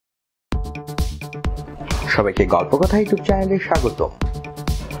সবাইকে গল্প কথা ইউটিউব চ্যানেলে স্বাগতম।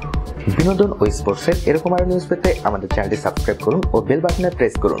 বিনোদন ও স্পোর্টসের এরকম আরো নিউজ পেতে আমাদের চ্যানেলটি সাবস্ক্রাইব করুন ও বেল বাটনে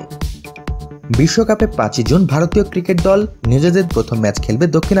প্রেস করুন। বিশ্বকাপে 5 জুন ভারতীয় ক্রিকেট দল নিজেদের প্রথম ম্যাচ খেলবে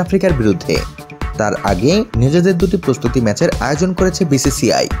দক্ষিণ আফ্রিকার বিরুদ্ধে। তার আগে নিজেদের দুটি প্রস্তুতি ম্যাচের আয়োজন করেছে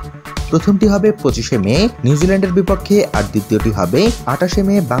বিসিসিআই। প্রথমটি হবে 25 মে নিউজিল্যান্ডের বিপক্ষে আর দ্বিতীয়টি হবে 28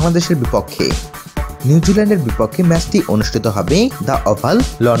 মে বাংলাদেশের বিপক্ষে। নিউজিল্যান্ডের বিপক্ষে ম্যাচটি অনুষ্ঠিত হবে দ্য ওভাল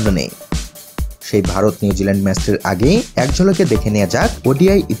লন্ডনে। সেই ভারত নিউজিল্যান্ড ম্যাচটির আগে এক ঝলকে দেখে নেওয়া যাক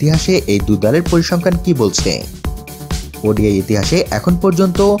ওডিআই ইতিহাসে এই দুই দলের পরিসংখ্যান কি বলছে। ওডিআই ইতিহাসে এখন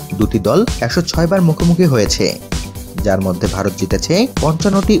পর্যন্ত দুটি দল 106 বার মুখোমুখি হয়েছে, যার মধ্যে ভারত জিতেছে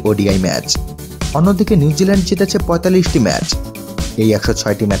 55টি ওডিআই ম্যাচ। অন্যদিকে নিউজিল্যান্ড জিতেছে 45টি ম্যাচ। এই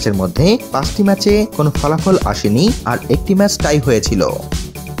 106টি ম্যাচের মধ্যে 5টি ম্যাচে কোনো ফলাফল আসেনি আর একটি ম্যাচ টাই হয়েছিল।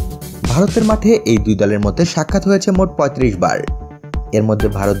 ভারতের মাঠে এই দুই দলের মধ্যে সাক্ষাৎ হয়েছে মোট 35 বার। এর মধ্যে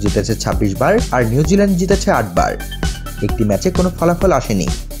ভারত জিতেছে 26 বার আর নিউজিল্যান্ড জিতেছে 8 বার। একটি ম্যাচে কোনো ফলাফল আসেনি,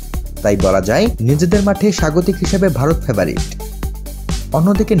 তাই বলা যায় নিজেদের মাঠে স্বাগতিক হিসেবে ভারত ফেভারিট।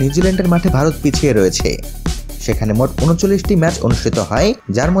 অন্যদিকে নিউজিল্যান্ডের মাঠে ভারত পিছিয়ে রয়েছে। সেখানে মোট 39টি ম্যাচ অনুষ্ঠিত হয়,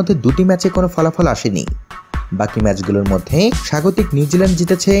 যার মধ্যে দুটি ম্যাচে কোনো ফলাফল আসেনি। বাকি ম্যাচগুলোর মধ্যে স্বাগতিক নিউজিল্যান্ড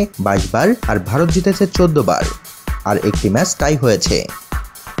জিতেছে 22 বার আর ভারত জিতেছে 14 বার, আর একটি ম্যাচ টাই হয়েছে।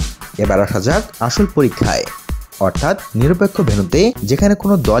 এবার আসা যাক আসল পরীক্ষায়, অর্থাৎ নিরপেক্ষ ভেন্যুতে, যেখানে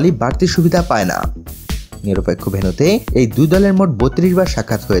কোনো দলই বাড়তি সুবিধা পায় না। নিরপেক্ষ ভেন্যুতে এই দুই দলের মোট 32 বার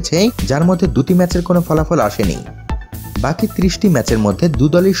সাক্ষাৎ হয়েছে, যার মধ্যে দুটি ম্যাচের কোনো ফলাফল আসেনি। বাকি 30টি ম্যাচের মধ্যে দু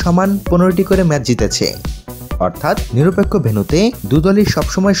দলই সমান 15টি করে ম্যাচ জিতেছে। অর্থাৎ নিরপেক্ষ ভেন্যুতে দু দলই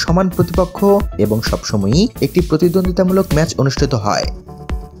সবসময় সমান প্রতিপক্ষ এবং সবসময়ই একটি প্রতিদ্বন্দ্বিতামূলক ম্যাচ অনুষ্ঠিত হয়।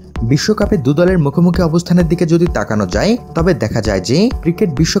 বিশ্বকাপে দু দলের মুখোমুখি অবস্থানের দিকে যদি তাকানো যায়, তবে দেখা যায় যে ক্রিকেট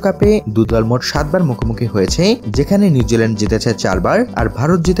বিশ্বকাপে দু দল মোট 7 বার মুখোমুখি হয়েছে, যেখানে নিউজিল্যান্ড জিতেছে 4 বার আর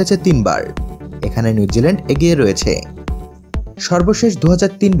ভারত জিতেছে 3 বার। এখানে নিউজিল্যান্ড এগিয়ে রয়েছে। সর্বশেষ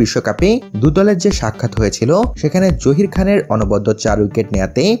 2003 বিশ্বকাপে দু দলের যে সাক্ষাৎ হয়েছিল, সেখানে জহির খানের অনবদ্য 4 উইকেট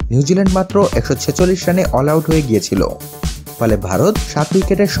নেয়াতে নিউজিল্যান্ড মাত্র 146 রানে অল আউট হয়ে গিয়েছিল। ফলে ভারত 7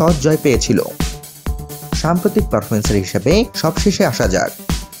 উইকেটের সহজ জয় পেয়েছিল। সাম্প্রতিক পারফরমেন্সের হিসেবে সবশেষে আসা যাক।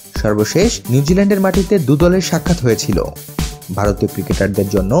 সর্বশেষ নিউজিল্যান্ডের মাটিতে দু দলের সাক্ষাৎ হয়েছিল। ভারতীয় ক্রিকেটারদের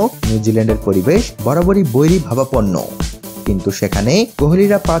জন্য নিউজিল্যান্ডের পরিবেশ বরাবরই বৈরী ভাবাপন্ন, কিন্তু সেখানে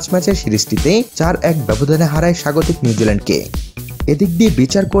কোহলিরা 5 ম্যাচের সিরিজটিতে 4-1 ব্যবধানে হারায় স্বাগতিক নিউজিল্যান্ডকে। এদিক দিয়ে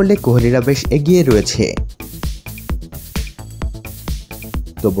বিচার করলে কোহলিরা বেশ এগিয়ে রয়েছে।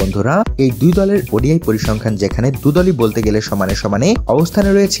 তো বন্ধুরা, এই দুই দলের ওডিআই পরিসংখ্যান যেখানে দু দলই বলতে গেলে সমানে সমানে অবস্থানে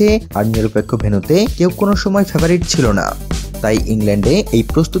রয়েছে আর নিরপেক্ষ ভেন্যুতে কেউ কোনো সময় ফেভারিট ছিল না, তাই ইংল্যান্ডে এই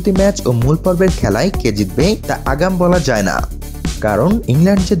প্রস্তুতি ম্যাচ ও মূল পর্বের খেলায় কে জিতবে তা আগাম বলা যায় না, কারণ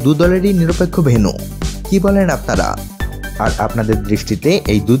ইংল্যান্ড যে দু দলেরই নিরপেক্ষ ভেন্যু। কি বলেন আপনারা? আর আপনাদের দৃষ্টিতে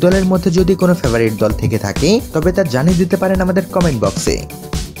এই দু দলের মধ্যে যদি কোনো ফেভারিট দল থেকে থাকে, তবে তা জানিয়ে দিতে পারেন আমাদের কমেন্ট বক্সে।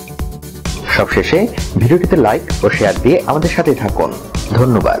 সবশেষে ভিডিওটিতে লাইক ও শেয়ার দিয়ে আমাদের সাথে থাকুন।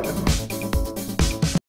 ধন্যবাদ।